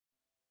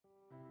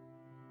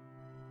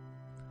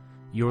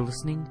You're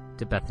listening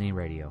to Bethany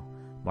Radio.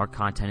 More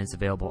content is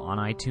available on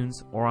iTunes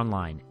or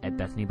online at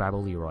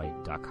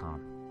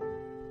BethanyBibleLeroy.com.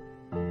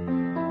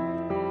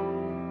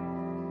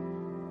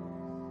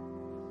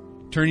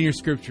 Turn to your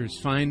scriptures.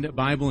 Find a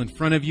Bible in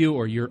front of you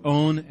or your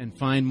own and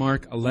find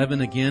Mark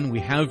 11 again. We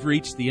have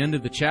reached the end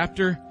of the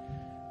chapter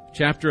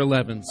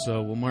 11.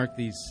 So we'll mark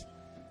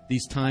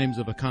these times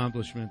of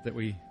accomplishment that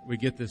we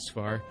get this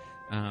far.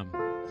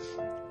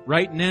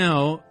 Right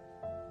now,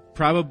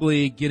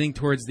 probably getting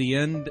towards the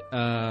end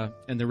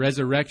and the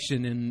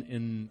resurrection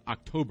in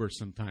October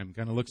sometime.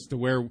 Kind of looks to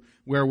where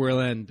we'll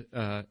end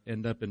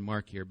up in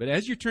Mark here. But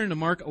as you turn to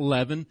Mark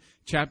 11,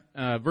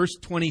 verse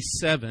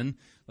 27,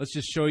 let's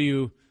just show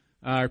you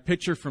our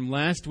picture from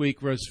last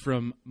week was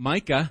from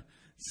Micah.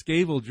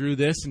 Scavell drew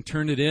this and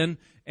turned it in.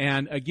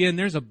 And again,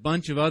 there's a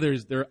bunch of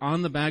others. They're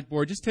on the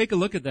backboard. Just take a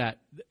look at that.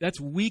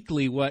 That's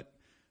weekly what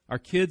our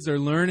kids are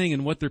learning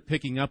and what they're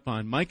picking up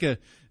on. Micah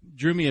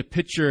drew me a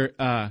picture.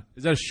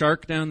 Is that a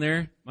shark down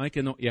there?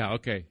 Micah? No, yeah,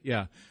 okay,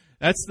 yeah.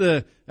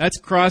 That's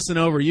crossing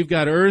over. You've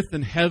got earth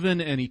and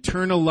heaven and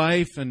eternal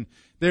life. And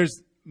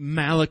there's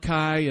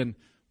Malachi and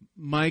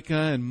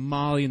Micah and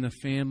Molly and the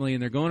family,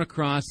 and they're going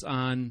across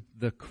on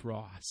the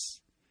cross,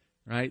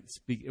 right?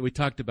 We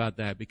talked about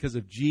that. Because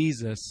of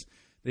Jesus,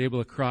 they're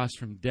able to cross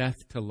from death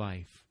to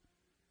life.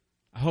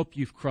 I hope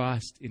you've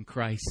crossed in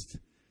Christ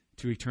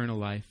to eternal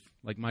life,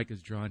 like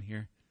Micah's drawn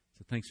here.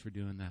 So thanks for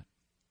doing that.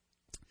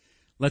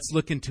 Let's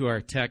look into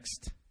our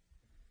text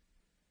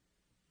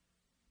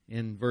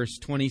in verse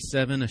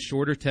 27, a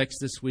shorter text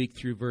this week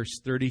through verse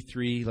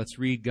 33. Let's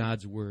read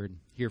God's word.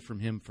 Hear from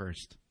Him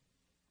first.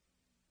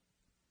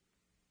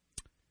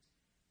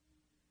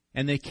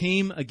 And they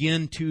came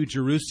again to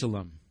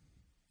Jerusalem.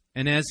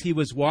 And as He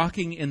was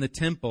walking in the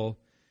temple,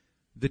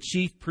 the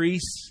chief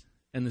priests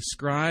and the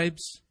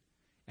scribes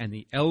and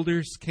the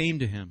elders came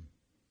to Him.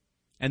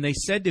 And they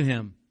said to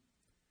Him,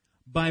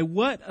 "By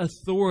what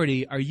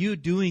authority are you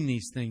doing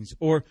these things?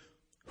 Or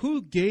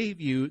who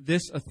gave you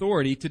this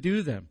authority to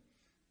do them?"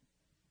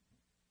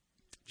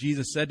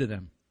 Jesus said to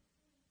them,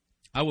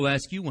 "I will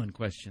ask you one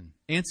question.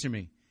 Answer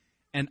me,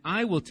 and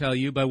I will tell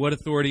you by what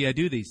authority I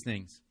do these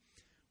things.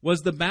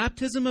 Was the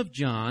baptism of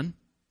John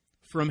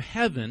from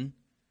heaven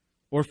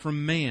or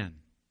from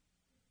man?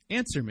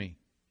 Answer me."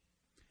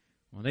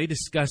 Well, they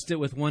discussed it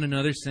with one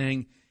another,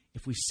 saying,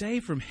 "If we say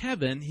from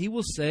heaven, he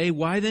will say,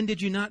 'Why then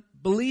did you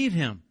not believe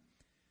him?'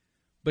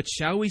 But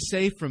shall we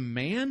say from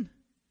man?"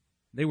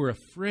 They were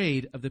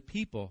afraid of the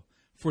people,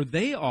 for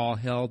they all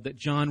held that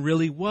John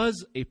really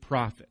was a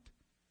prophet.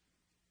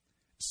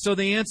 So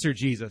they answered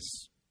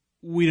Jesus,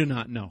 "We do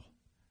not know."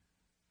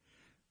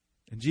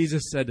 And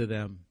Jesus said to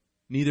them,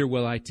 "Neither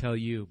will I tell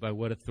you by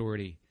what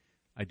authority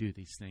I do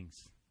these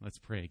things." Let's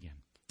pray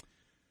again.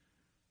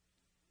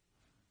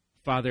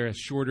 Father, a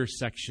shorter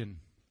section,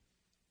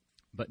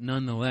 but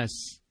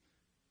nonetheless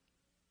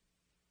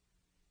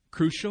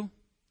crucial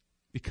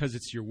because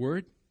it's your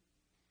word.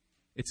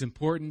 It's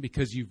important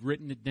because you've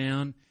written it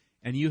down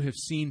and you have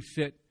seen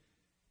fit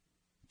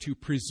to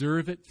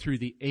preserve it through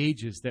the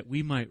ages that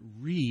we might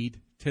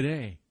read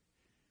today.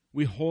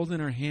 We hold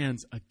in our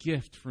hands a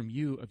gift from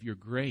you of your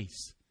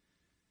grace.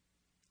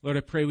 Lord,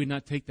 I pray we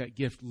not take that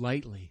gift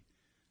lightly,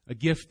 a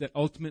gift that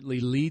ultimately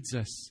leads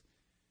us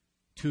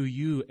to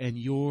you and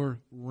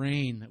your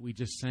reign that we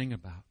just sang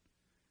about.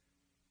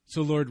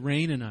 So, Lord,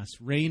 reign in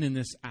us, reign in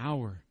this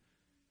hour,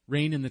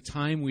 reign in the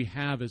time we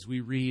have as we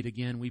read.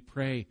 Again, we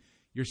pray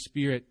your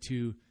Spirit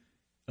to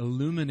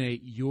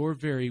illuminate your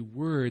very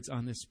words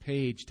on this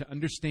page, to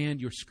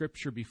understand your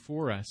Scripture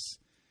before us,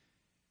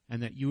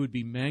 and that you would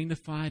be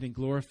magnified and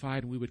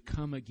glorified, and we would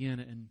come again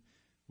and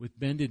with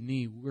bended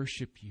knee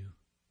worship you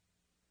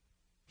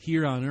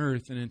here on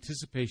earth in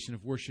anticipation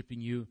of worshiping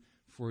you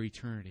for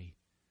eternity.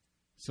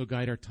 So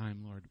guide our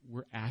time, Lord.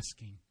 We're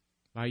asking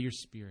by your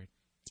Spirit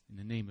in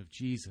the name of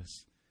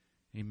Jesus.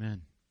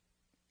 Amen.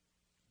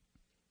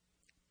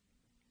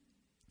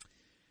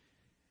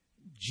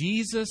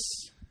 Jesus,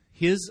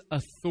 His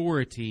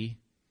authority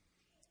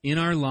in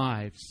our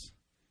lives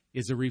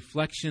is a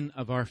reflection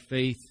of our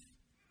faith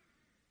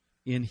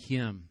in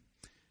Him.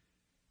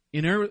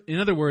 In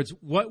other words,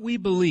 what we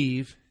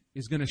believe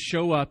is going to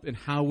show up in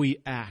how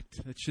we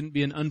act. That shouldn't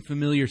be an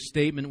unfamiliar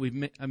statement.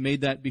 We've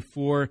made that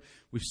before.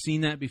 We've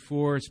seen that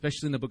before,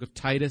 especially in the book of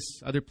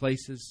Titus, other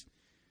places.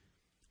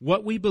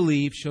 What we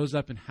believe shows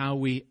up in how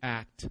we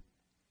act.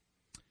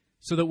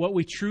 So that what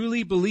we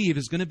truly believe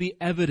is going to be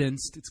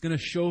evidenced, it's going to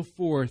show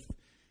forth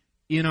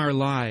in our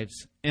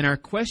lives. And our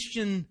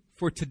question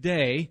for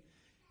today,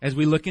 as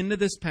we look into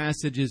this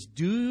passage, is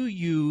do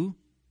you,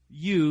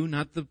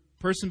 not the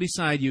person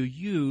beside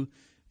you,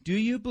 do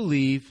you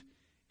believe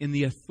in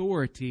the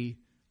authority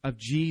of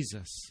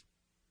Jesus?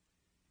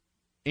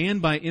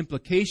 And by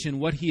implication,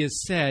 what He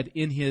has said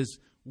in His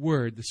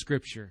Word, the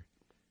Scripture.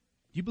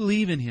 Do you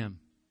believe in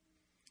Him?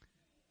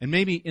 And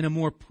maybe in a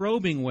more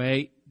probing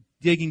way,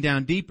 digging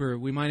down deeper,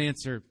 we might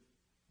answer,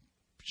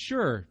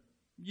 sure,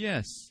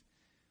 yes.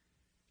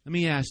 Let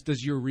me ask,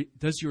 does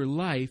your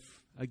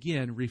life,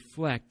 again,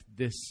 reflect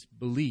this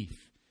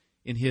belief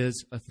in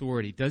His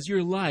authority? Does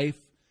your life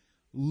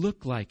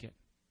look like it?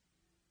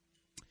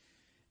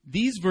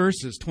 These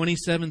verses,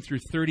 27 through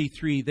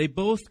 33, they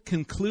both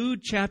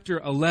conclude chapter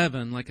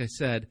 11, like I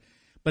said,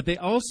 but they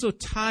also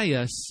tie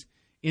us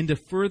into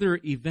further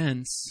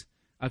events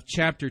of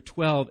chapter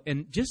 12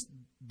 and just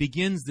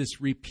begins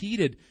this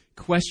repeated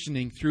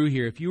questioning through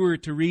here. If you were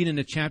to read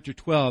into chapter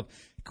 12,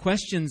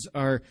 questions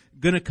are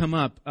going to come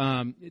up,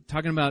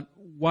 talking about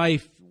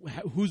wife,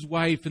 whose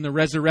wife in the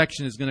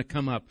resurrection is going to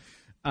come up.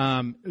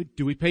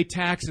 Do we pay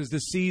taxes to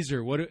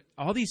Caesar?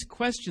 All these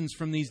questions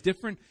from these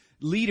different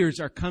leaders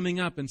are coming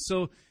up. And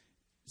so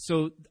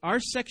our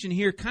section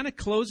here kind of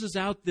closes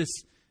out this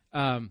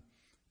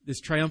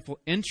triumphal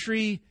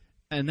entry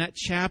and that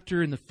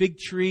chapter in the fig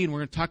tree, and we're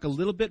going to talk a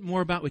little bit more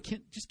about, we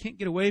can't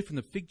get away from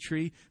the fig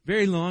tree,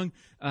 very long,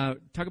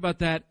 talk about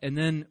that, and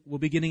then we'll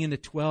be getting into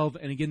 12,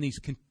 and again, these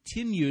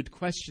continued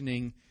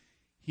questioning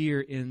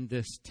here in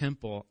this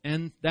temple,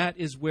 and that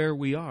is where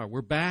we are.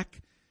 We're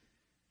back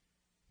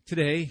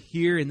today,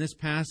 here in this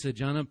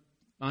passage on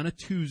a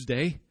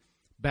Tuesday,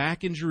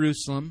 back in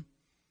Jerusalem,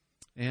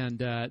 and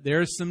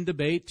there's some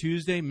debate,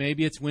 Tuesday,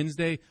 maybe it's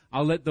Wednesday.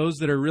 I'll let those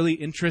that are really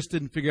interested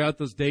and figure out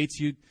those dates,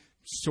 you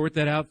sort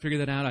that out, figure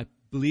that out. I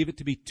believe it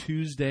to be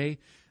Tuesday.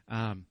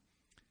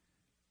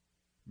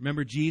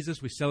 Remember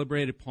Jesus, we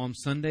celebrated Palm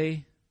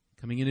Sunday,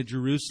 coming into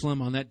Jerusalem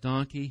on that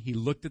donkey. He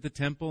looked at the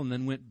temple and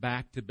then went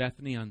back to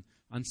Bethany on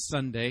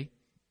Sunday.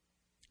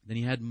 Then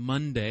he had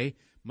Monday.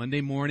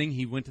 Monday morning,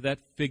 he went to that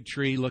fig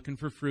tree looking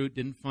for fruit,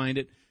 didn't find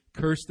it,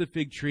 cursed the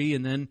fig tree,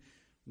 and then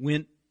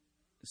went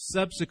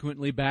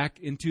subsequently back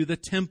into the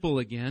temple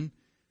again.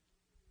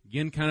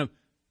 Again, kind of,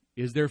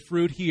 is there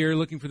fruit here?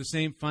 Looking for the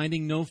same,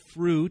 finding no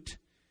fruit.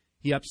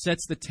 He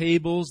upsets the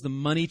tables, the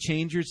money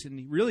changers, and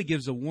he really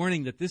gives a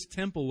warning that this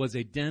temple was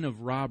a den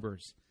of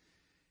robbers.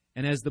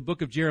 And as the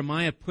book of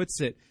Jeremiah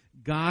puts it,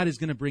 God is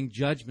going to bring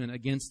judgment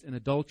against an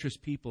adulterous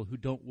people who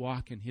don't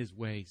walk in His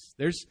ways.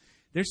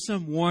 There's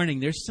some warning,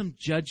 there's some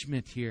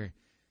judgment here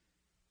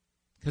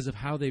because of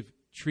how they've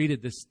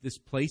treated this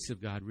place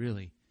of God,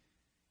 really.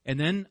 And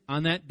then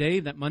on that day,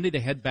 that Monday, they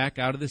head back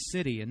out of the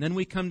city. And then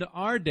we come to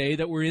our day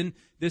that we're in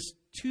this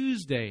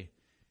Tuesday.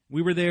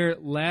 We were there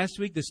last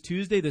week, this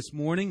Tuesday, this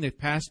morning. They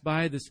passed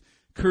by this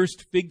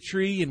cursed fig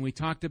tree, and we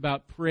talked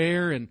about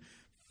prayer and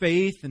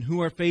faith and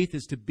who our faith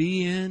is to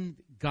be in.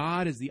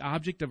 God is the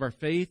object of our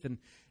faith.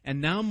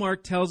 And now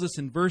Mark tells us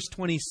in verse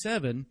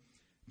 27,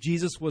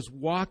 Jesus was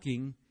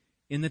walking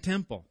in the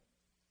temple.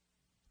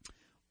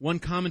 One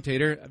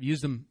commentator, I've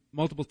used them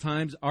multiple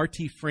times,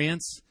 R.T.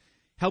 France,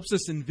 helps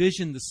us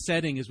envision the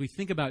setting as we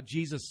think about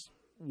Jesus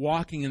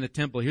walking in the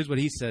temple. Here's what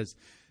he says.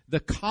 The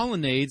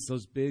colonnades,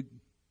 those big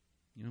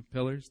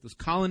pillars, those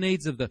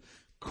colonnades of the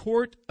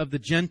court of the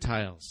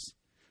Gentiles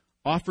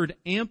offered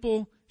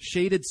ample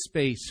shaded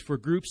space for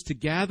groups to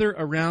gather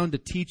around a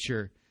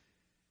teacher.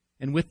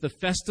 And with the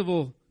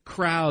festival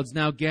crowds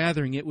now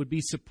gathering, it would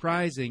be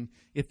surprising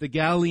if the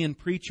Galilean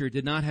preacher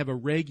did not have a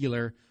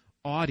regular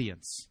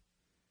audience.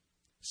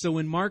 So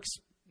when Mark's,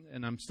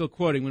 and I'm still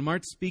quoting, when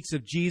Mark speaks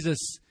of Jesus,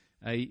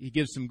 he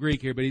gives some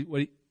Greek here,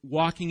 but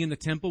walking in the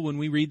temple, when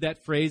we read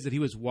that phrase that he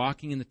was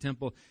walking in the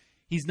temple,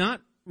 he's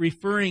not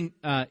referring,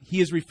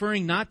 he is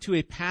referring not to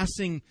a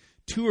passing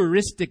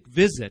touristic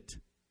visit,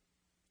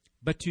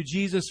 but to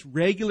Jesus'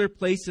 regular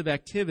place of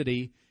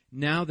activity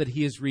now that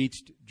he has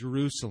reached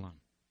Jerusalem.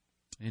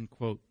 End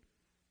quote.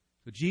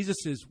 So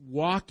Jesus is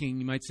walking,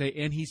 you might say,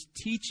 and he's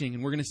teaching,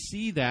 and we're going to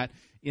see that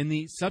in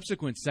the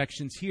subsequent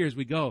sections here as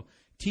we go,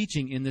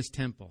 teaching in this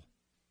temple.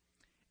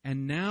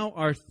 And now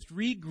our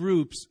three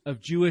groups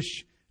of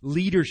Jewish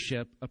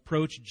leadership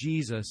approach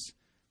Jesus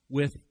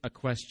with a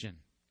question.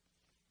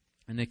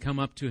 And they come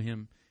up to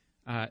him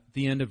at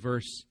the end of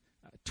verse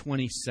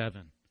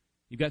 27.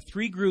 You've got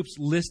three groups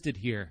listed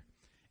here.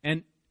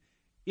 And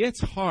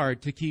it's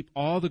hard to keep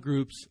all the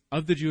groups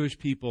of the Jewish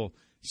people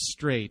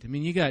straight. I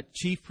mean, you got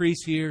chief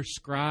priests here,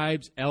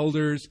 scribes,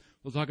 elders.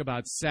 We'll talk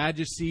about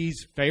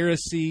Sadducees,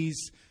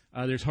 Pharisees.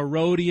 There's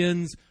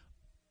Herodians.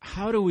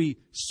 How do we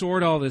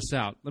sort all this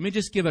out? Let me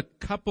just give a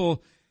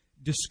couple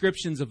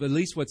descriptions of at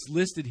least what's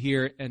listed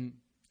here and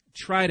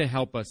try to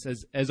help us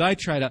as I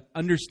try to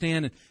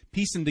understand and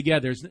piece them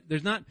together.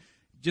 There's not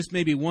just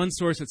maybe one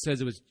source that says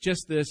it was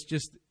just this,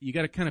 you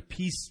got to kind of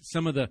piece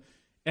some of the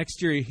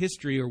exterior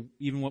history or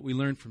even what we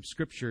learned from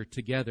Scripture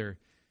together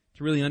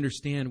to really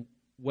understand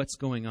what's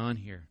going on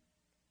here.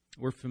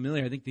 We're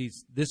familiar. I think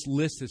this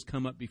list has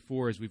come up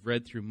before as we've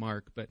read through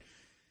Mark. But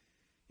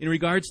in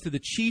regards to the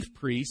chief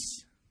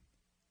priests,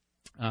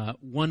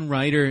 one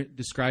writer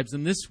describes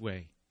them this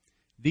way.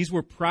 These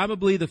were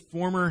probably the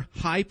former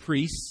high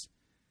priests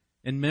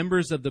and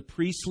members of the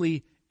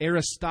priestly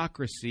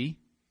aristocracy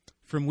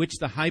from which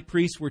the high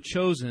priests were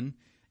chosen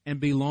and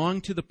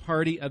belonged to the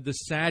party of the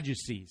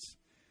Sadducees.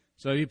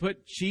 So if you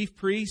put chief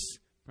priests,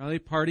 probably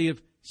party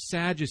of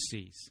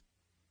Sadducees.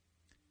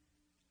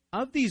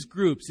 Of these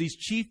groups, these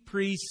chief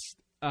priests,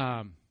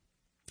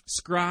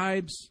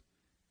 scribes,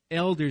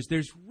 elders,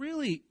 there's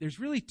really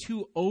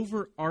two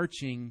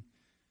overarching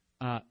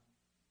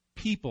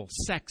people,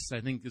 sects,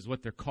 I think is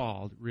what they're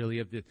called,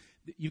 really.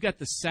 You've got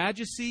the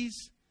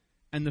Sadducees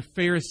and the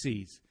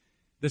Pharisees.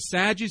 The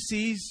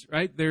Sadducees,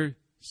 right, they're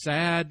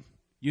sad,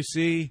 you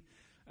see.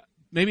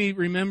 Maybe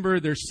remember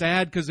they're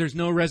sad because there's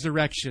no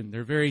resurrection.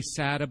 They're very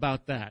sad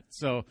about that.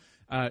 So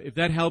if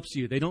that helps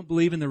you, they don't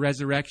believe in the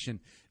resurrection.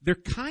 They're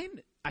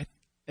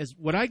as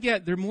what I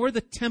get, they're more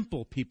the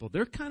temple people.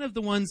 They're kind of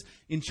the ones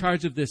in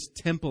charge of this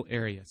temple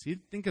area. So you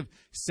think of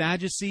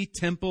Sadducee,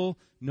 temple,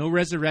 no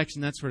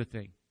resurrection, that sort of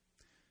thing.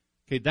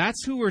 Okay,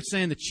 that's who we're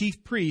saying the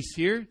chief priest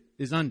here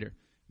is under.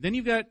 Then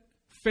you've got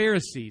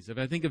Pharisees. If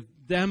I think of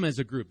them as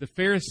a group, the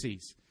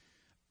Pharisees.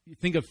 You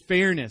think of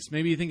fairness.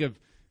 Maybe you think of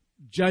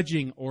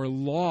judging or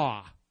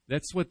law.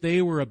 That's what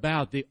they were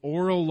about. The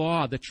oral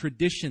law, the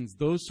traditions,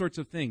 those sorts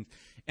of things.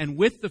 And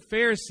with the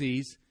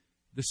Pharisees,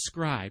 the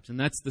scribes. And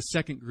that's the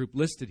second group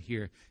listed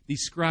here.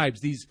 These scribes,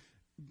 these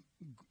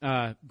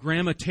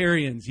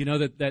grammatarians,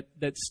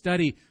 that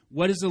study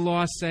what does the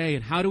law say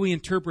and how do we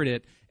interpret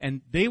it.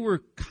 And they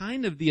were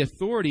kind of the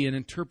authority and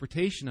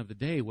interpretation of the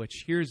day,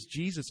 which here's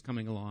Jesus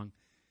coming along,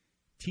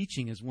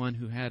 teaching as one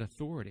who had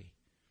authority.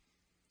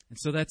 And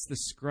so that's the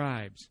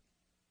scribes,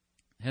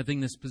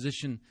 having this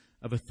position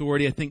of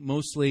authority, I think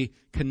mostly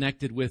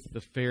connected with the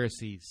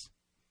Pharisees.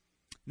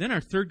 Then our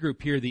third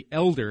group here, the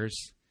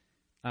elders,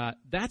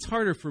 that's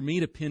harder for me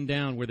to pin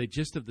down. Were they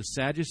just of the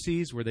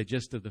Sadducees? Were they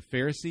just of the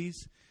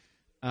Pharisees?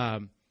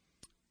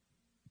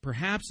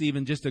 Perhaps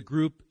even just a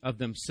group of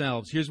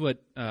themselves. Here's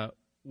what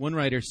one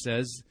writer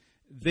says.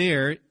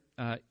 There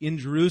in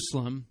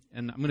Jerusalem,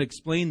 and I'm going to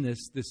explain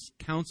this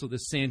council,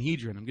 this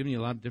Sanhedrin. I'm giving you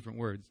a lot of different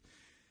words.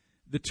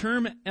 The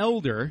term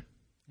elder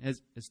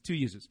has two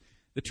uses.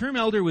 The term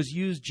elder was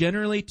used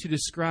generally to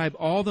describe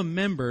all the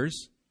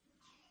members,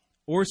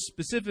 or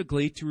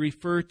specifically to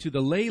refer to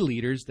the lay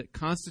leaders that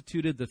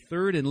constituted the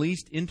third and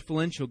least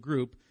influential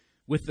group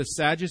with the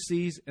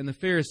Sadducees and the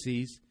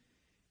Pharisees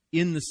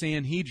in the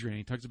Sanhedrin.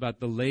 He talks about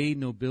the lay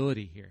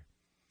nobility here.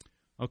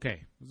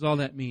 Okay, what does all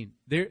that mean?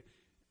 The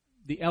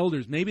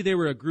elders, maybe they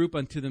were a group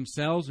unto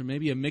themselves, or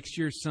maybe a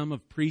mixture, some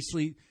of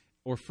priestly,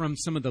 or from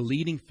some of the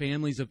leading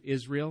families of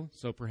Israel.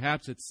 So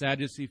perhaps it's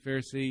Sadducee,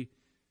 Pharisee,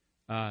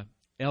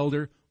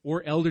 elder,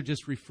 or elder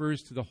just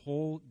refers to the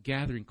whole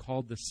gathering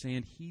called the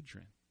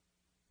Sanhedrin.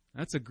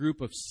 That's a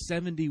group of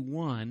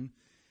 71,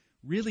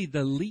 really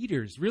the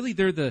leaders. Really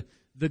they're the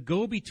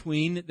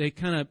go-between, they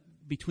kind of,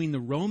 between the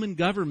Roman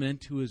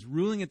government who is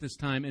ruling at this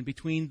time and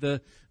between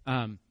the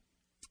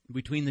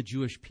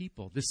Jewish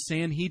people. This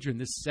Sanhedrin,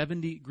 this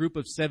group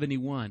of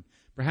 71,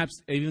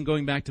 perhaps even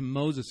going back to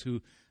Moses,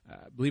 who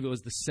I believe it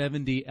was the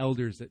 70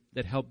 elders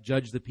that helped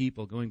judge the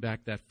people, going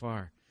back that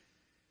far.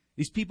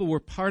 These people were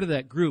part of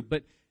that group,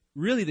 but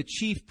really the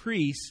chief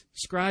priests,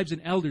 scribes,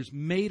 and elders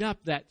made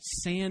up that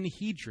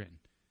Sanhedrin.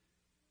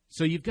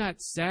 So you've got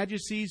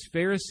Sadducees,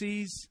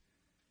 Pharisees,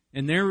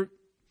 and their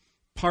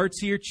parts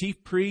here,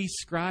 chief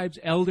priests, scribes,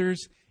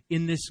 elders,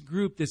 in this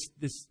group,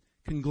 this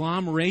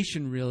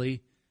conglomeration,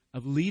 really,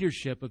 of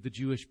leadership of the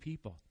Jewish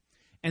people.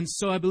 And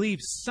so I believe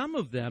some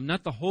of them,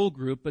 not the whole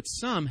group, but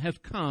some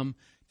have come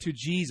to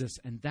Jesus,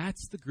 and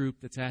that's the group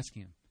that's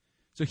asking him.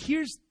 So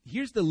here's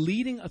the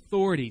leading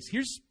authorities.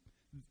 Here's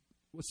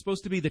what's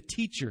supposed to be the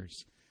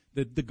teachers,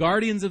 the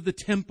guardians of the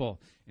temple.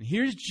 And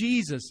here's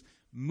Jesus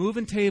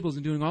moving tables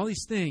and doing all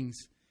these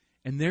things,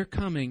 and they're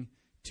coming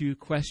to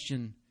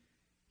question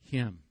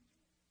him.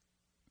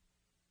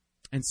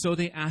 And so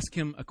they ask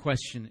him a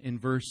question in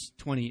verse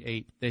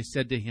 28. They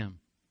said to him,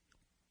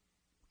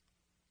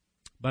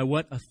 "By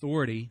what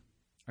authority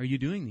are you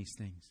doing these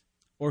things?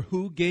 Or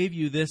who gave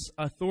you this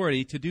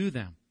authority to do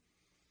them?"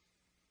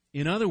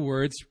 In other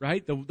words,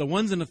 right, the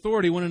ones in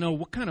authority want to know,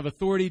 what kind of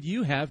authority do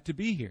you have to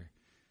be here?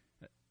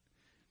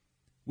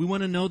 We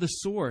want to know the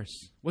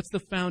source. What's the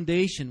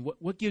foundation?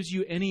 What gives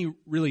you any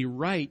really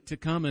right to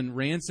come and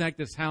ransack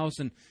this house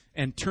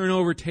and turn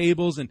over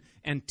tables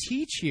and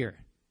teach here?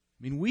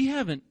 I mean, we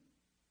haven't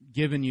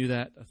given you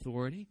that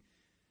authority.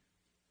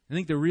 I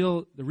think the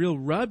real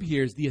rub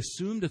here is the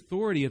assumed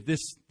authority of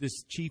this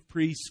chief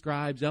priest,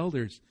 scribes,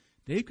 elders.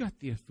 They've got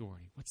the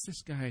authority. What's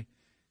this guy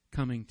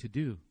coming to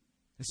do?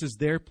 This is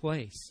their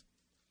place.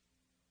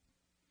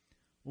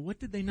 Well, what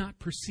did they not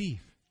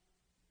perceive?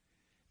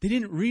 They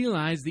didn't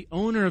realize the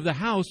owner of the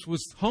house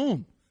was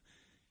home.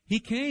 He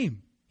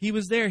came. He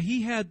was there.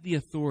 He had the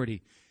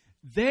authority.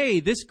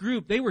 This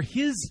group, they were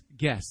his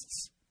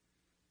guests.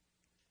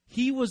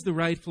 He was the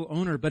rightful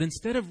owner. But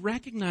instead of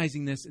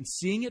recognizing this and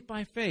seeing it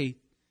by faith,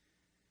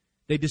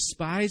 they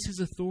despise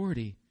his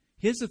authority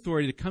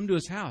to come to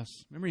his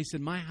house. Remember, he said,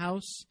 "My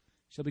house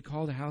shall be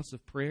called a house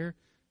of prayer,"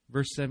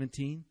 verse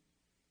 17.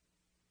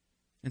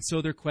 And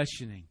so they're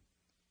questioning.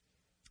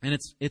 And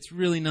it's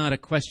really not a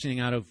questioning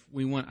out of,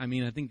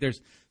 I think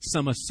there's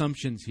some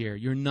assumptions here.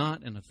 You're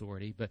not an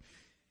authority. But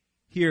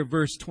here,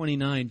 verse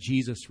 29,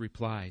 Jesus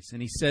replies.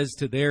 And he says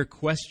to their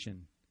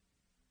question,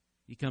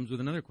 he comes with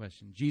another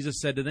question.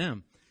 Jesus said to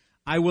them,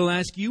 "I will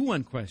ask you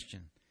one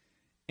question.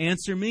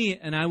 Answer me,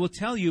 and I will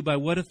tell you by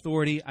what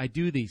authority I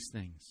do these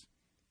things."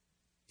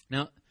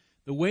 Now,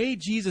 the way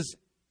Jesus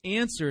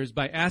answers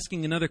by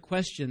asking another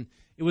question,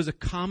 it was a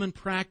common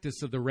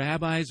practice of the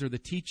rabbis or the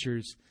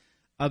teachers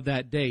of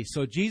that day.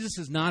 So Jesus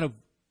is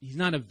he's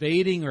not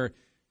evading or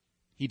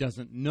he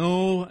doesn't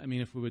know. I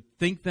mean, if we would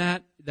think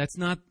that, that's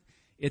not,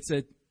 it's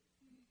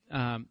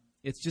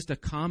just a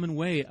common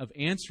way of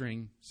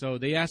answering. So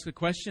they ask a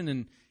question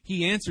and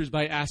he answers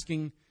by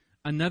asking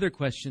another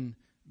question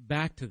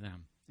back to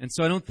them. And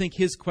so I don't think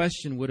his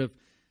question would have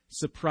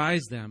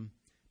surprised them,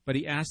 but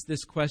he asked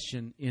this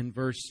question in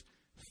verse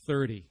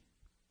 30.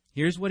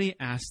 Here's what he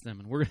asked them,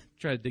 and we're going to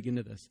try to dig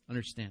into this,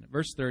 understand it.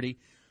 Verse 30,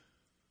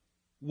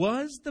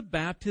 was the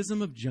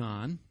baptism of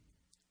John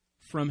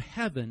from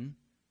heaven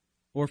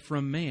or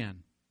from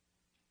man?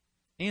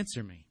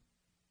 Answer me.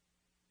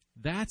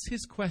 That's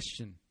his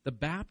question. The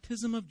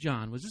baptism of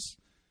John, was this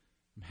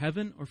from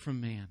heaven or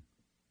from man?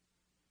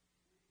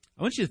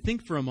 I want you to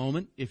think for a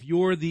moment, if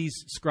you're these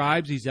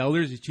scribes, these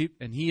elders, these chief,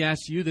 and he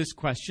asks you this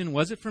question,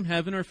 was it from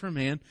heaven or from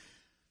man?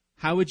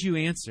 How would you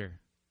answer?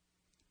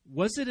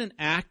 Was it an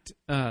act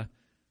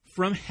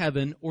from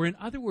heaven, or in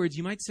other words,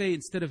 you might say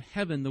instead of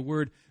heaven, the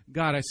word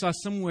God. I saw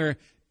somewhere,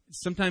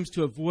 sometimes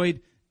to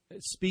avoid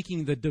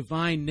speaking the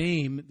divine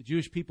name, the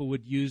Jewish people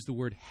would use the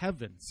word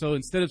heaven. So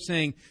instead of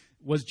saying,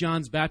 was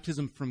John's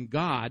baptism from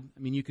God? I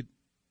mean, you could,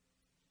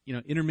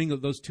 intermingle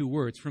those two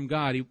words. From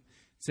God, he would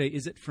say,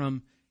 is it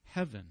from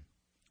heaven?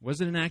 Was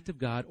it an act of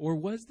God, or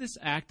was this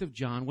act of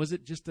John, was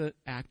it just an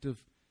act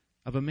of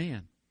a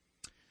man?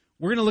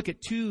 We're going to look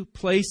at two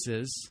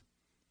places,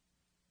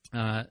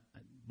 I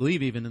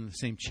believe even in the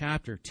same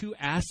chapter, two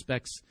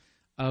aspects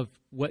of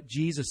what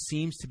Jesus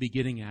seems to be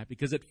getting at.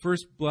 Because at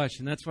first blush,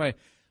 and that's why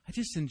I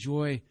just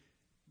enjoy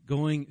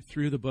going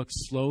through the book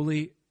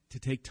slowly to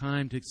take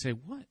time to say,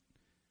 what?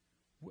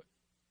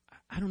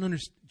 I don't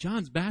understand.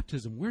 John's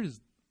baptism, where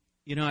does,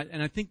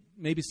 and I think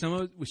maybe some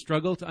of us, we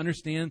struggle to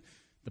understand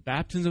the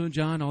baptism of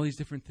John, all these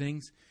different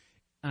things.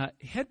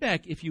 Head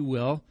back, if you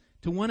will,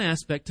 to one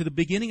aspect, to the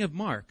beginning of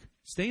Mark.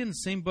 Stay in the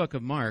same book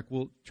of Mark.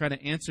 We'll try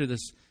to answer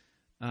this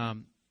a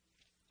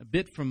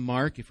bit from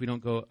Mark. If we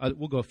don't go,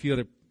 we'll go a few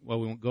other, we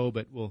won't go,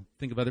 but we'll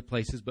think of other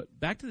places. But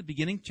back to the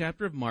beginning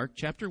chapter of Mark,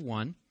 chapter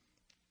 1.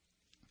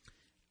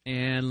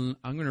 And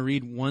I'm going to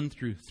read 1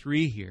 through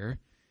 3 here.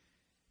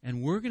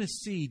 And we're going to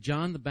see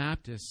John the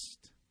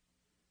Baptist,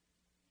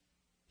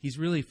 he's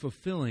really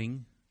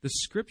fulfilling the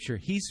Scripture.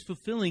 He's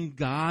fulfilling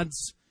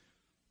God's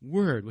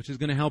Word, which is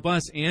going to help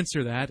us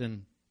answer that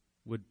and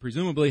would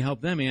presumably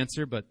help them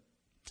answer, but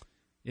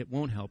it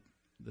won't help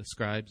the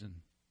scribes and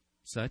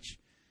such.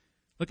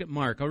 Look at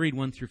Mark. I'll read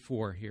 1 through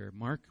 4 here.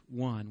 Mark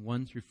 1,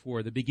 1 through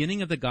 4. The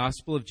beginning of the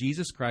gospel of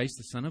Jesus Christ,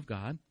 the Son of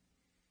God.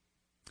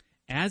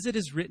 As it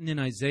is written in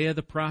Isaiah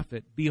the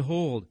prophet,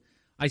 behold,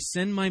 I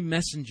send my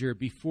messenger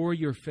before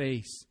your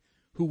face,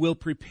 who will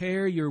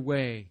prepare your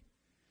way.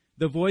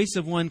 The voice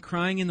of one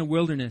crying in the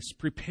wilderness,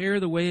 prepare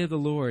the way of the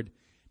Lord,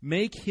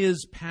 make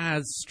his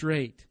paths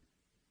straight.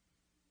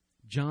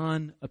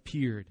 John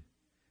appeared,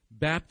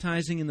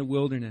 baptizing in the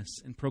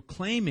wilderness and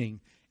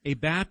proclaiming a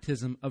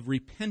baptism of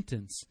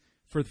repentance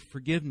for the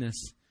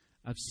forgiveness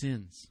of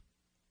sins.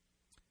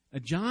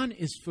 John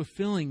is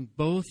fulfilling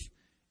both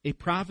a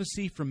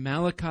prophecy from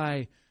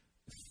Malachi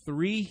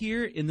 3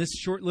 here in this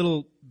short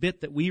little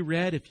bit that we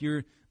read. If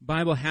your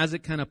Bible has it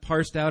kind of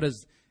parsed out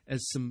as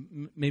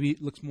some, maybe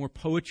it looks more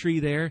poetry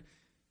there.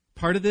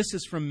 Part of this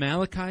is from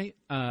Malachi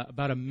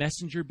about a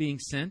messenger being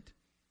sent.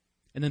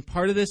 And then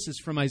part of this is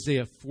from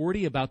Isaiah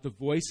 40 about the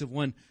voice of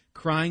one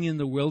crying in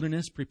the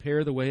wilderness,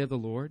 prepare the way of the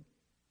Lord.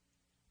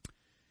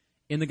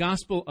 In the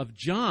Gospel of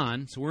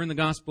John, so we're in the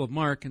Gospel of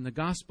Mark, in the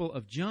Gospel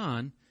of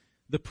John,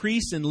 the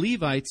priests and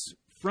Levites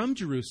from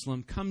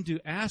Jerusalem come to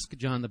ask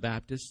John the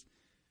Baptist.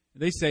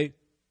 They say,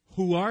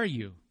 who are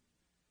you?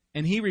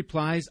 And he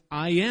replies,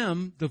 I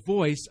am the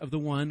voice of the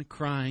one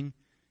crying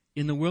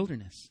in the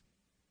wilderness.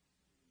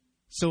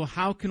 So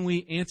how can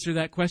we answer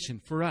that question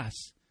for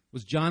us?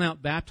 Was John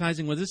out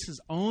baptizing? Was this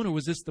his own, or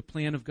was this the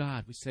plan of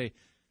God? We say,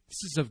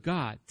 this is of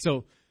God.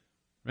 So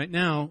right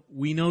now,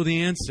 we know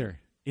the answer.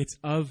 It's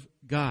of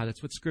God.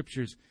 That's what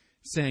Scripture's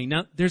saying.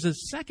 Now, there's a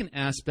second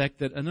aspect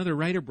that another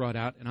writer brought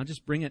out, and I'll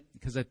just bring it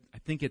because I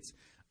think it's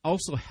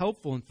also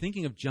helpful in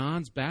thinking of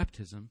John's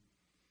baptism.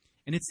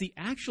 And it's the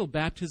actual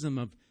baptism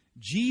of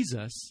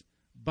Jesus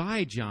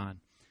by John.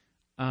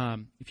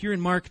 If you're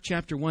in Mark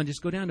chapter 1,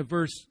 just go down to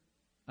verse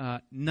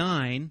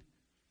 9,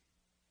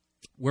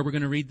 where we're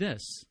going to read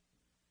this.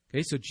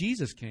 Okay, so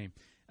Jesus came.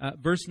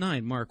 Verse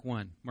 9, Mark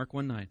 1,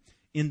 9.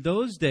 In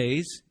those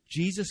days,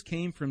 Jesus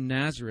came from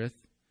Nazareth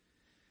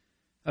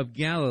of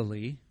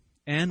Galilee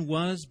and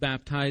was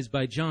baptized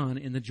by John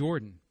in the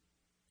Jordan.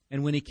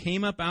 And when he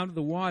came up out of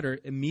the water,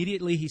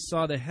 immediately he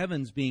saw the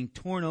heavens being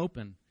torn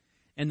open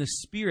and the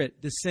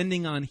Spirit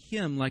descending on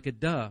him like a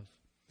dove.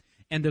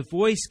 And a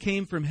voice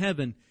came from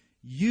heaven,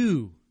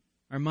 you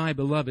are my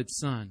beloved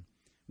Son.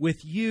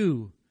 With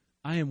you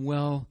I am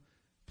well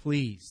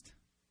pleased.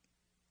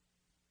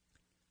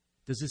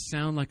 Does this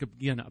sound like,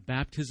 again, a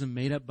baptism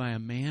made up by a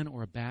man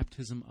or a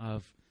baptism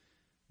of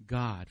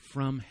God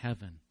from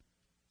heaven?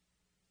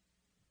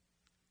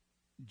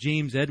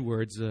 James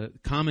Edwards, a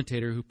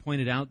commentator who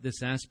pointed out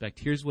this aspect.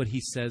 Here's what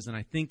he says, and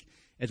I think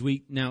as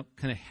we now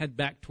kind of head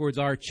back towards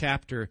our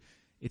chapter,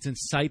 it's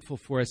insightful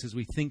for us as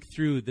we think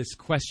through this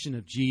question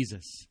of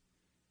Jesus.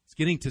 It's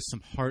getting to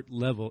some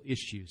heart-level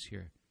issues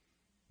here.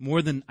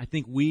 More than I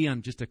think we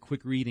on just a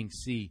quick reading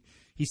see.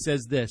 He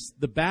says this,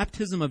 the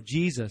baptism of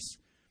Jesus,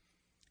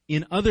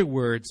 in other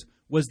words,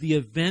 was the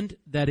event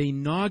that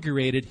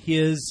inaugurated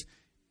his,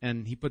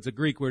 and he puts a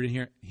Greek word in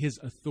here, his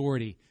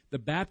authority. The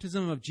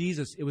baptism of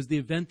Jesus, it was the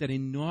event that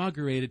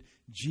inaugurated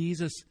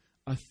Jesus'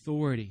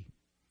 authority.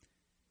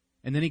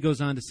 And then he goes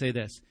on to say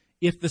this.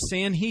 If the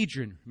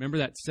Sanhedrin, remember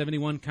that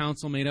 71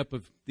 council made up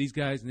of these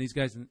guys,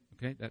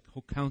 okay, that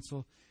whole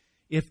council.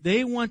 If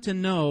they want to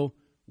know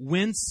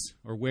whence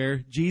or where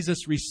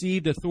Jesus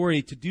received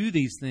authority to do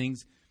these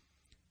things,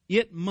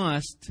 it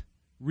must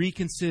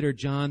reconsider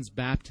John's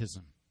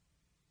baptism.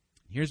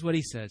 Here's what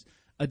he says.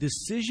 A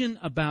decision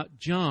about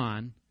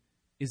John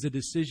is a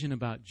decision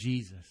about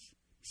Jesus.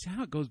 See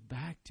how it goes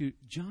back to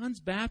John's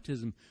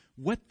baptism.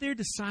 What they're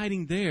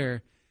deciding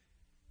there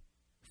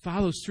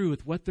follows through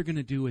with what they're going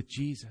to do with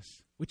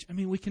Jesus. Which, I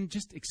mean, we can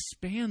just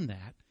expand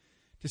that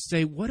to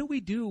say, what do we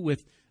do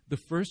with the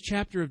first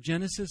chapter of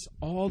Genesis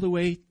all the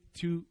way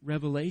to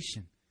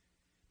Revelation?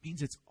 It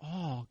means it's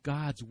all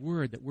God's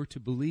Word that we're to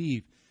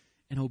believe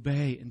and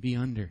obey and be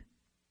under.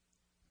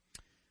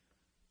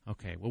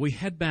 Okay, well, we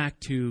head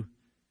back to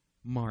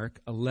Mark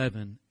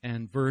 11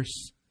 and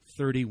verse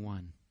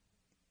 31.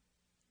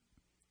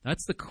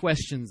 That's the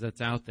questions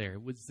that's out there.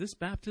 Was this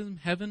baptism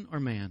heaven or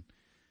man?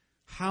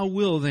 How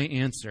will they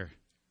answer?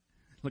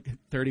 Look at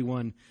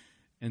 31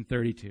 and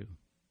 32.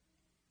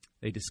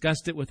 They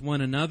discussed it with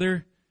one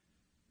another,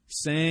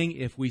 saying,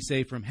 if we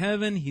say from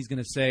heaven, he's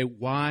going to say,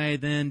 why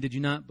then did you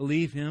not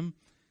believe him?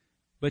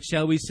 But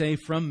shall we say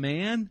from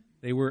man?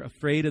 They were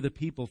afraid of the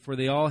people, for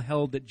they all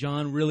held that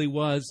John really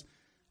was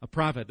a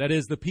prophet. That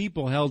is, the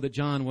people held that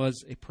John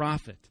was a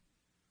prophet.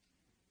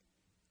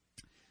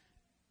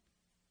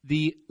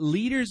 The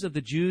leaders of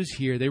the Jews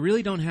here, they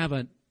really don't have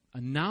a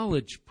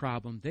knowledge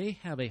problem. They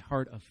have a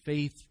heart of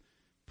faith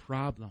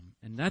problem.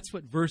 And that's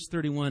what verse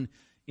 31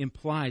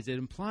 implies. It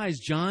implies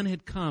John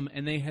had come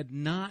and they had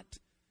not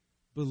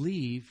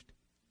believed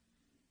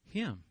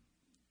him.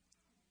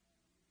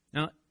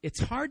 Now,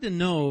 it's hard to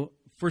know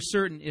for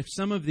certain if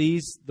some of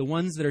these, the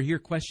ones that are here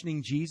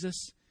questioning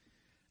Jesus,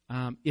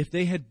 if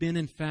they had been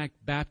in fact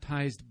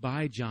baptized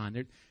by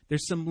John.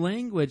 There's some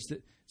language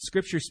that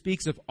Scripture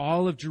speaks of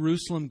all of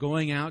Jerusalem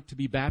going out to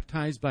be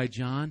baptized by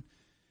John.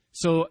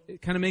 So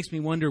it kind of makes me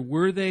wonder,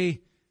 were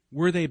they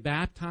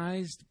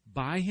baptized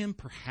by him?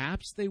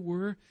 Perhaps they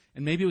were.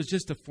 And maybe it was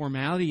just a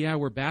formality. Yeah,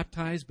 we're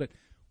baptized. But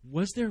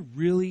was there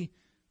really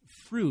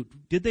fruit?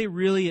 Did they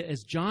really,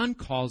 as John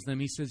calls them,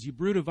 he says, you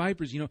brood of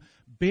vipers,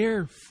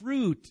 bear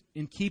fruit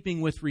in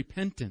keeping with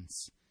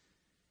repentance.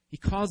 He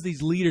calls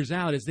these leaders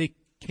out as they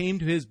came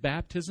to his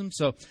baptism.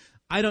 So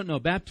I don't know,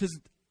 baptized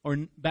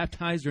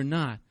or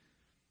not.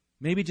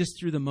 Maybe just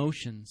through the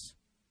motions.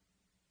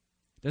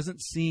 It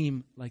doesn't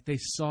seem like they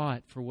saw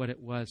it for what it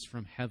was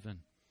from heaven.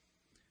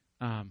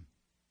 And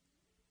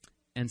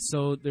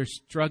so they're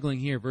struggling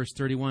here. Verse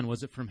 31,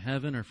 was it from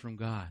heaven or from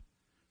God?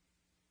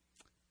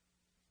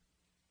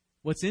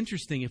 What's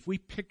interesting, if we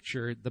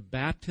picture the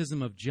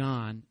baptism of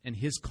John and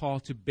his call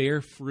to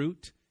bear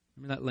fruit,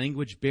 remember that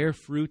language, bear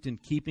fruit in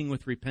keeping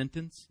with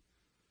repentance?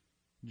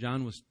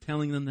 John was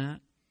telling them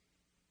that.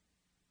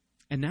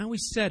 And now we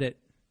set it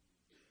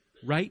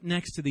right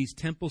next to these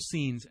temple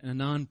scenes and a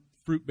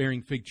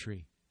non-fruit-bearing fig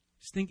tree.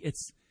 Just think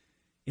it's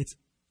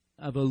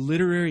of a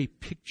literary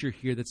picture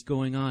here that's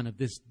going on of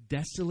this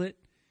desolate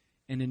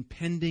and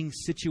impending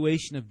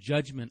situation of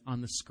judgment on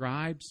the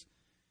scribes,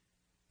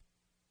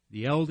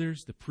 the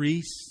elders, the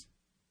priests.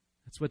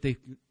 That's what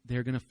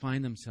they're going to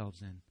find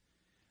themselves in.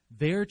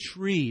 Their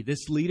tree,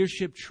 this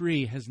leadership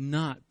tree, has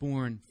not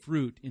borne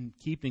fruit in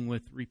keeping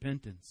with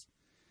repentance.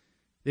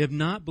 They have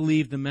not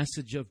believed the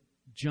message of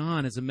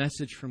John as a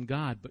message from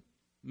God, but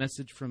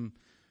message from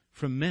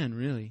men,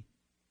 really.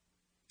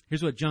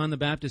 Here's what John the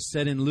Baptist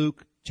said in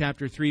Luke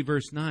chapter 3,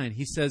 verse 9.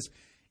 He says,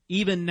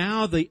 even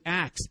now the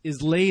axe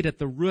is laid at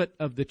the root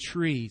of the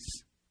trees.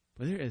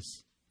 But there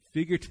is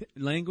figurative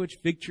language,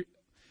 fig tree.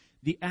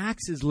 The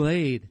axe is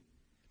laid.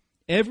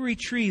 Every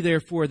tree,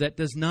 therefore, that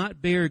does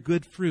not bear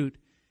good fruit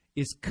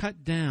is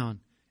cut down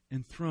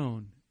and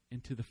thrown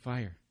into the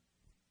fire.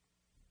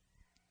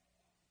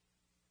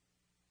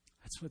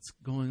 That's what's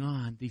going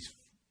on, these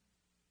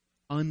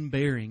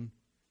unbearing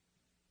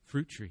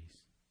fruit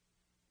trees.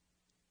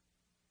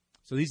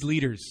 So these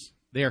leaders,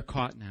 they are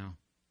caught now.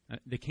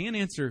 They can't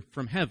answer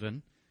from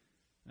heaven.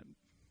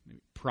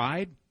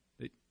 Pride.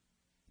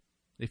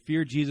 They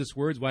fear Jesus'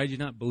 words. Why did you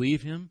not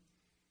believe him?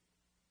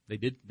 They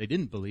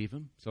didn't believe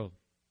him, so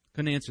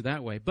couldn't answer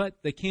that way. But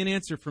they can't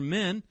answer from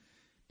men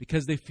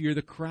because they fear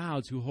the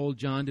crowds who hold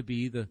John to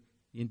be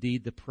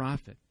indeed the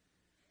prophet.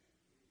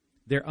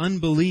 Their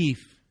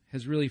unbelief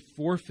has really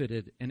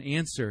forfeited an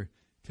answer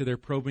to their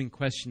probing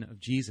question of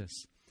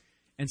Jesus.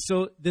 And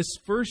so this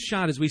first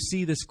shot, as we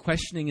see this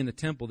questioning in the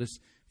temple, this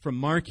from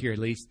Mark here at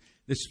least,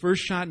 this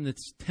first shot in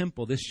this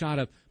temple, this shot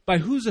of, by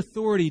whose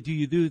authority do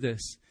you do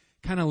this,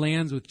 kind of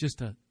lands with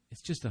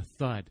it's just a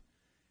thud.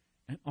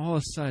 And all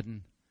of a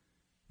sudden,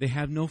 they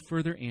have no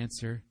further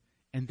answer,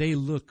 and they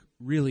look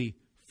really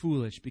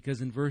foolish,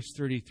 because in verse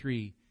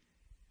 33,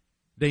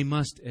 they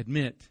must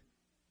admit,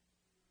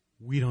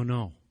 we don't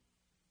know.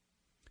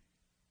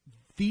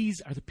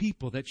 These are the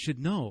people that should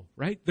know,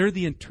 right? They're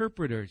the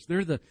interpreters.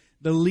 They're the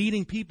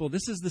leading people.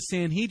 This is the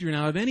Sanhedrin.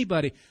 Now, of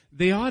anybody,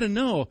 they ought to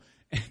know.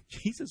 And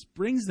Jesus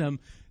brings them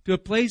to a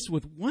place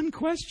with one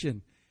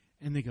question,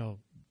 and they go,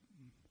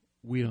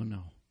 we don't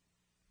know.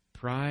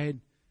 Pride,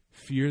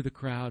 fear of the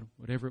crowd,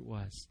 whatever it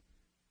was.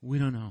 We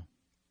don't know.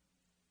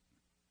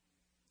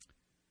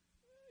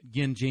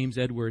 Again, James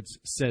Edwards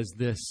says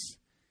this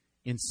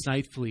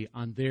insightfully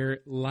on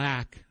their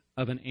lack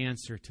of an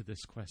answer to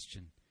this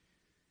question.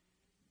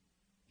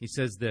 He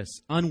says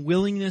this: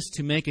 unwillingness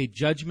to make a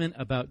judgment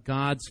about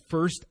God's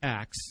first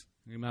acts,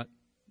 about,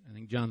 I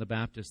think, John the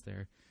Baptist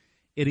there,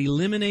 it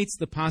eliminates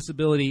the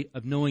possibility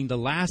of knowing the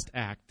last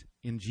act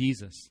in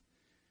Jesus.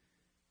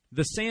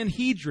 The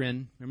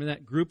Sanhedrin, remember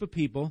that group of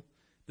people?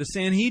 The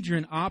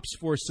Sanhedrin opts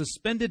for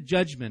suspended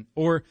judgment,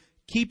 or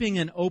keeping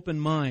an open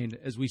mind,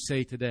 as we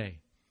say today.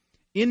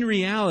 In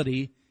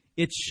reality,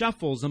 it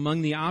shuffles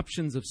among the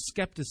options of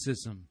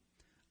skepticism,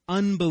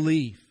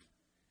 unbelief,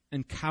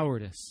 and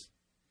cowardice.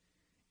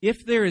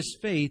 If there is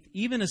faith,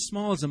 even as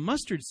small as a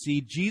mustard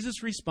seed,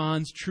 Jesus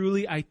responds,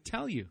 truly, I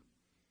tell you.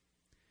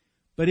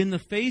 But in the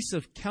face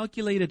of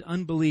calculated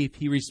unbelief,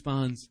 he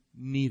responds,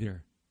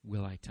 neither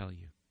will I tell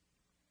you.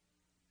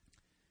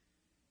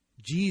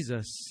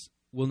 Jesus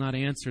will not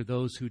answer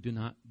those who do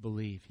not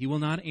believe. He will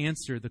not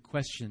answer the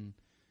question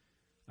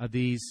of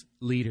these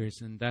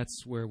leaders. And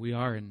that's where we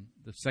are in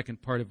the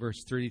second part of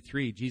verse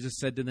 33. Jesus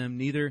said to them,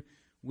 neither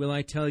will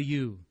I tell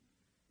you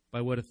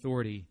by what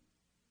authority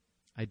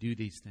I do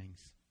these things.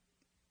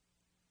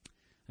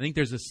 I think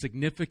there's a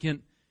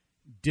significant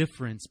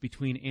difference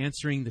between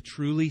answering the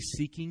truly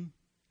seeking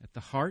at the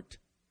heart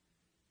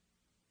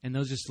and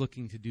those just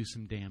looking to do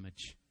some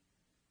damage.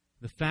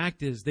 The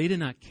fact is, they did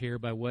not care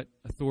by what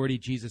authority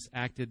Jesus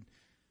acted,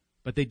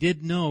 but they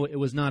did know it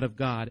was not of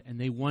God, and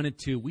they wanted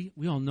to, we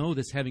all know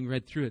this having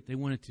read through it, they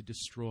wanted to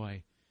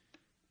destroy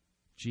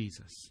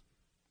Jesus.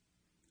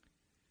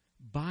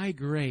 By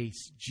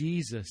grace,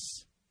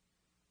 Jesus,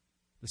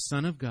 the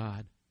Son of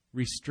God,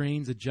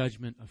 restrains a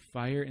judgment of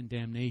fire and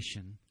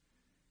damnation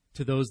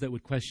to those that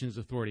would question his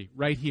authority.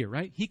 Right here,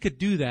 right? He could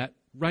do that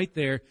right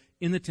there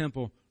in the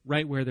temple,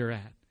 right where they're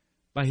at.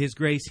 By his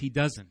grace, he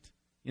doesn't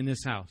in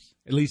this house.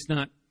 At least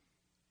not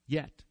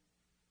yet.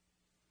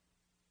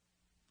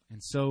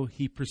 And so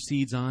he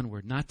proceeds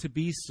onward, not to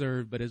be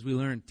served, but as we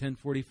learned,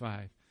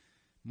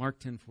 Mark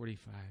 10:45,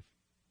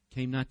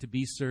 came not to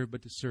be served,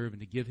 but to serve, and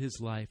to give his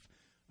life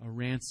a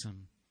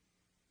ransom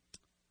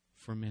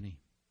for many.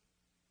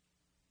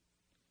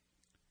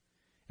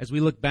 As we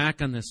look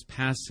back on this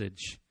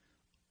passage,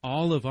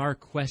 all of our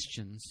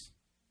questions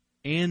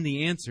and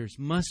the answers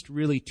must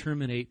really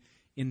terminate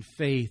in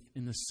faith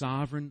in the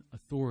sovereign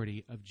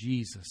authority of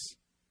Jesus.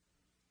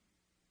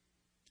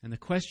 And the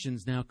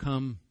questions now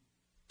come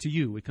to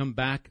you. We come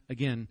back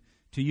again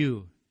to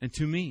you and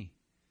to me.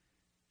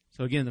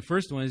 So again, the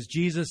first one is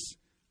Jesus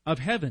of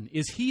heaven.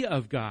 Is he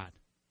of God?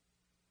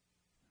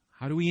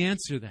 How do we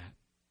answer that?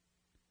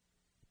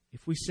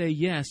 If we say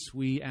yes,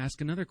 we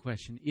ask another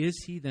question.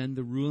 Is he then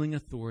the ruling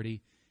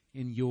authority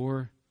in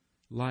your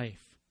life?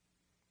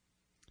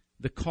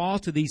 The call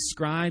to these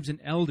scribes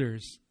and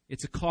elders,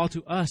 it's a call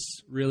to us,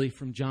 really,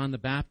 from John the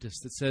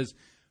Baptist that says,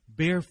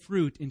 bear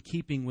fruit in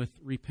keeping with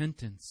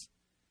repentance.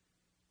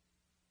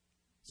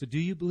 So do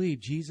you believe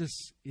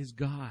Jesus is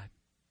God?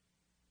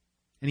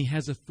 And he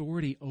has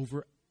authority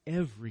over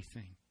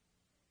everything.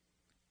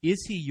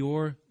 Is he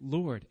your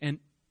Lord? And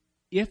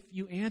if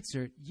you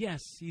answer,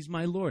 yes, he's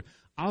my Lord,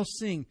 I'll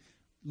sing,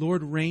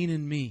 Lord, reign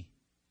in me.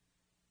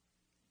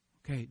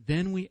 Okay,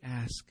 then we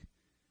ask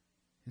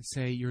and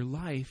say, your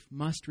life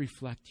must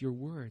reflect your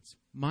words.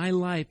 My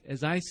life,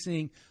 as I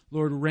sing,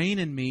 Lord, reign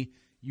in me,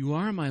 you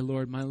are my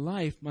Lord, my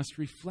life must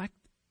reflect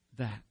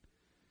that.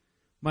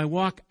 My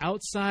walk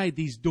outside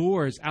these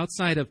doors,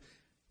 outside of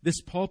this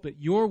pulpit,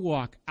 your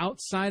walk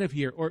outside of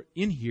here or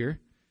in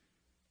here,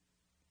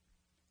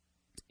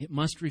 it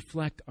must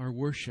reflect our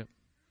worship.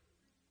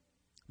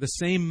 The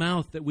same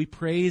mouth that we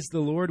praise the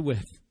Lord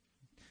with.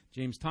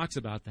 James talks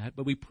about that,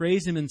 but we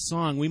praise him in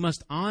song. We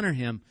must honor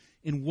him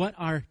in what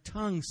our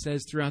tongue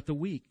says throughout the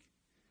week.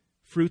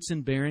 Fruits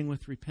in bearing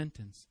with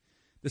repentance.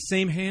 The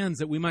same hands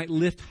that we might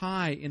lift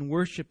high in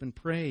worship and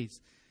praise.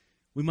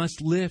 We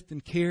must lift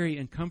and carry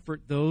and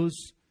comfort those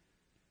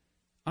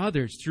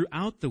others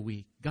throughout the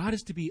week. God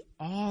is to be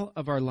all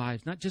of our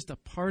lives, not just a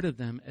part of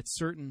them at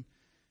certain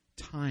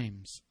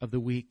times of the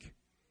week.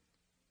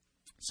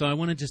 So I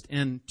want to just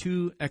end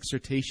two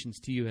exhortations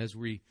to you as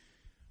we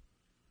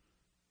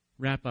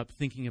wrap up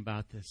thinking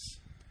about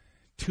this.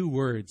 Two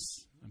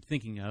words I'm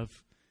thinking of.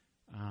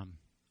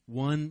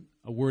 One,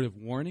 a word of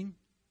warning.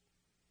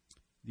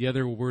 The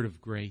other, a word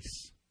of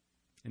grace.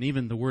 And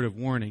even the word of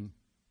warning,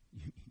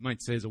 you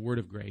might say is a word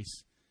of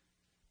grace,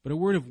 but a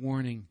word of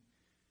warning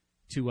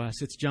to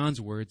us. It's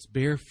John's words,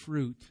 bear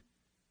fruit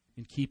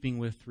in keeping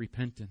with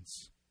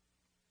repentance.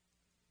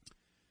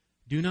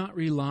 Do not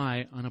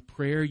rely on a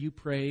prayer you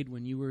prayed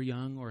when you were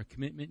young or a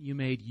commitment you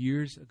made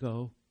years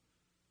ago.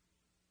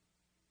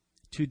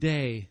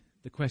 Today,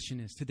 the question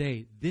is,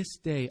 this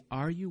day,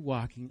 are you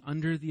walking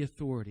under the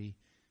authority,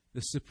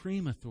 the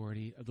supreme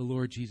authority of the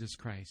Lord Jesus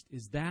Christ?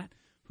 Is that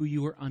who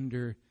you are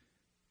under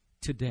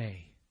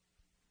today?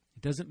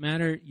 It doesn't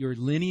matter your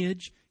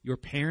lineage, your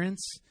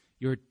parents,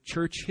 your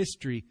church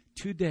history.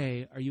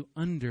 Today, are you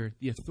under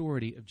the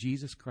authority of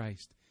Jesus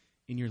Christ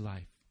in your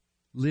life,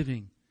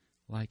 living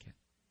like it?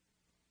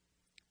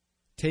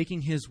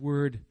 Taking His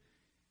Word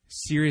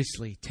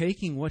seriously,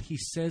 taking what He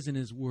says in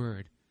His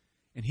Word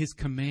and His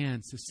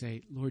commands to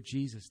say, Lord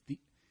Jesus,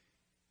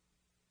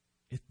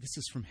 this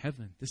is from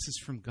heaven, this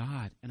is from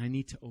God, and I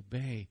need to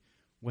obey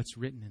what's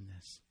written in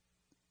this.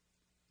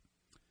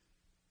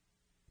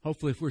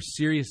 Hopefully, if we're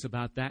serious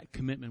about that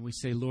commitment, we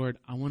say, Lord,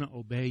 I want to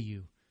obey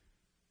you.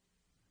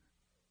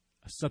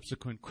 A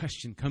subsequent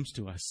question comes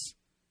to us.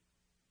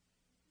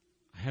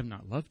 I have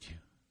not loved you.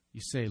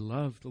 You say,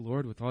 love the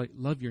Lord with all,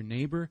 love your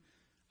neighbor.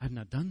 I've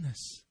not done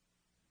this.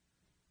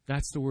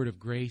 That's the word of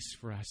grace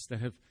for us that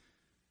have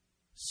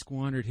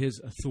squandered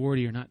His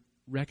authority or not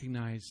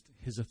recognized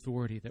His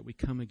authority, that we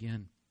come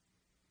again.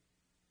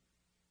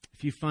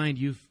 If you find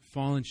you've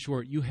fallen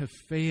short, you have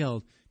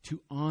failed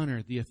to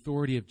honor the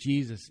authority of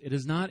Jesus. It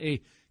is not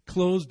a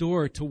closed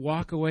door to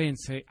walk away and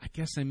say, I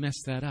guess I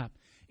messed that up.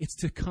 It's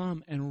to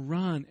come and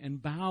run and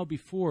bow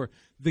before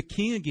the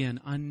King again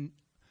on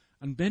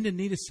bended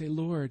knee to say,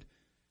 Lord,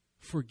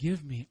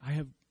 forgive me.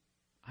 I've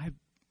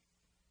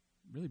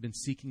really been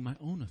seeking my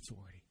own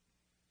authority,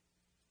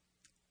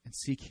 and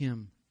seek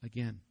Him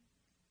again.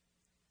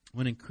 I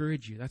want to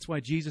encourage you. That's why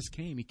Jesus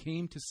came. He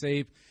came to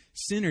save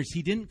sinners.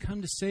 He didn't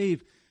come to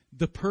save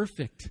the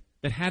perfect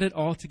that had it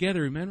all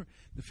together. Remember,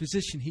 the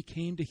physician, He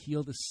came to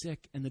heal the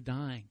sick and the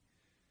dying.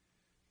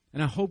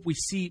 And I hope we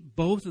see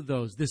both of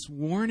those. This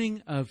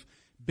warning of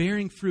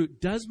bearing fruit.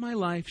 Does my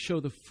life show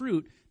the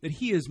fruit that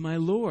He is my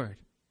Lord?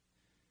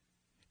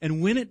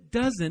 And when it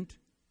doesn't,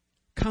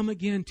 come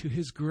again to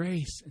His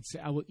grace and say,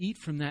 I will eat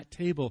from that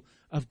table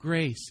of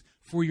grace,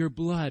 for your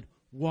blood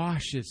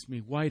washes me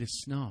white as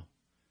snow,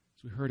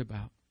 as we heard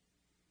about.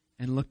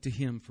 And look to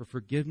Him for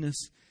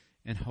forgiveness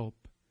and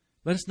hope.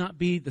 Let us not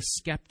be the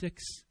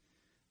skeptics,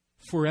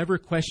 forever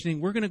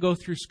questioning. We're going to go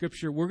through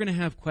Scripture. We're going to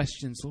have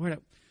questions. Lord,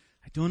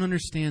 I don't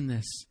understand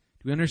this.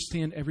 Do we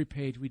understand every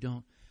page? We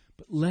don't.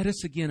 But let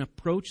us again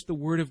approach the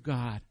Word of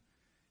God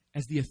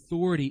as the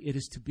authority it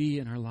is to be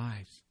in our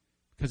lives,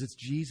 because it's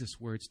Jesus'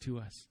 words to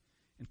us,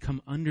 and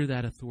come under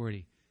that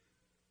authority.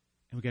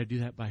 And we've got to do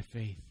that by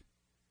faith.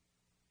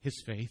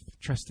 His faith,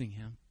 trusting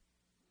Him.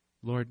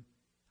 Lord,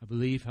 I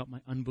believe. Help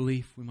my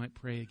unbelief. We might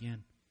pray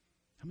again.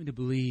 Help me to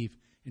believe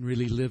and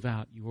really live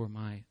out You're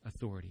my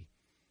authority.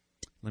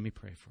 Let me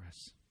pray for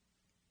us.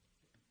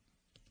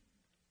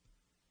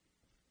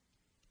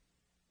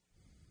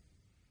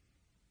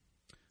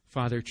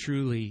 Father,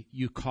 truly,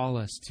 You call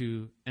us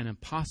to an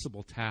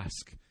impossible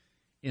task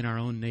in our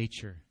own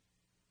nature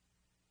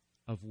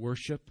of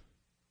worship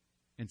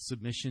and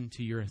submission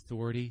to Your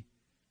authority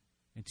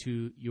and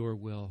to Your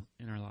will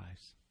in our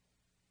lives.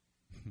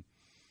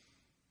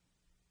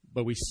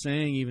 But we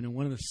sang even in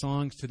one of the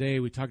songs today,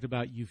 we talked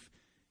about you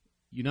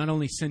not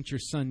only sent Your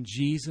Son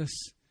Jesus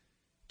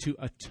to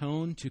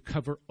atone, to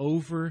cover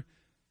over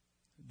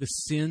the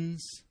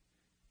sins,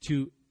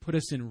 to put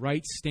us in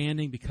right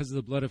standing because of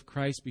the blood of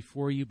Christ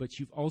before You, but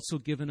You've also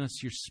given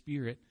us Your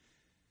Spirit,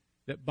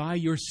 that by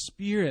Your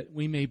Spirit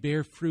we may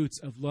bear fruits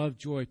of love,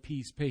 joy,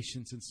 peace,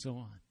 patience, and so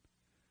on.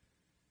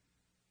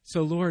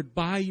 So, Lord,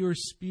 by Your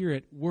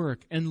Spirit,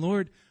 work. And,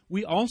 Lord,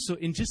 we also,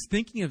 in just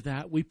thinking of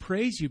that, we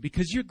praise You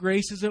because Your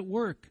grace is at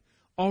work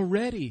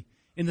already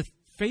in the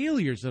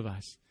failures of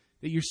us,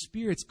 that Your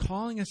Spirit's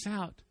calling us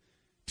out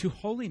to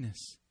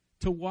holiness,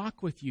 to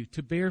walk with You,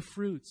 to bear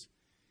fruits.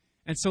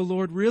 And so,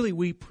 Lord, really,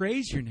 we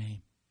praise Your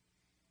name.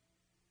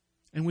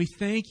 And we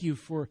thank You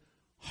for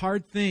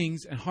hard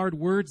things and hard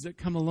words that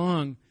come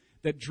along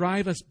that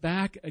drive us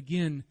back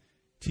again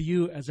to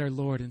You as our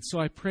Lord. And so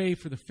I pray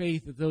for the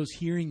faith of those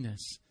hearing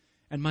this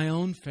and my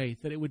own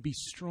faith, that it would be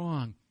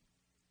strong,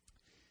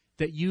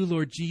 that You,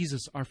 Lord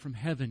Jesus, are from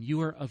heaven.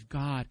 You are of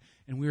God,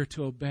 and we are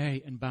to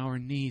obey and bow our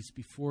knees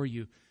before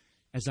You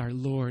as our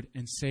Lord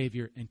and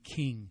Savior and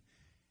King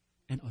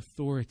and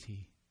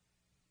authority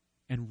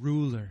and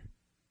ruler.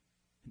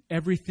 And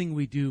everything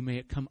we do, may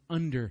it come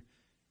under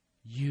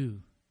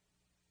You.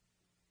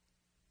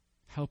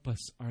 Help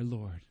us, our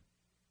Lord.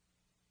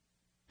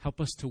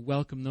 Help us to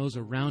welcome those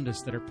around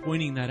us that are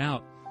pointing that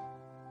out.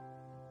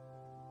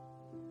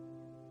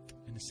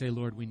 And to say,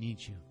 Lord, we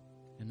need You.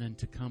 And then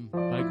to come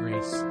by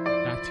grace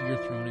back to Your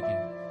throne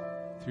again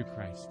through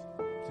Christ.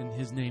 It's in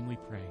His name we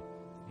pray.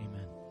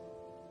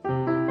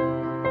 Amen.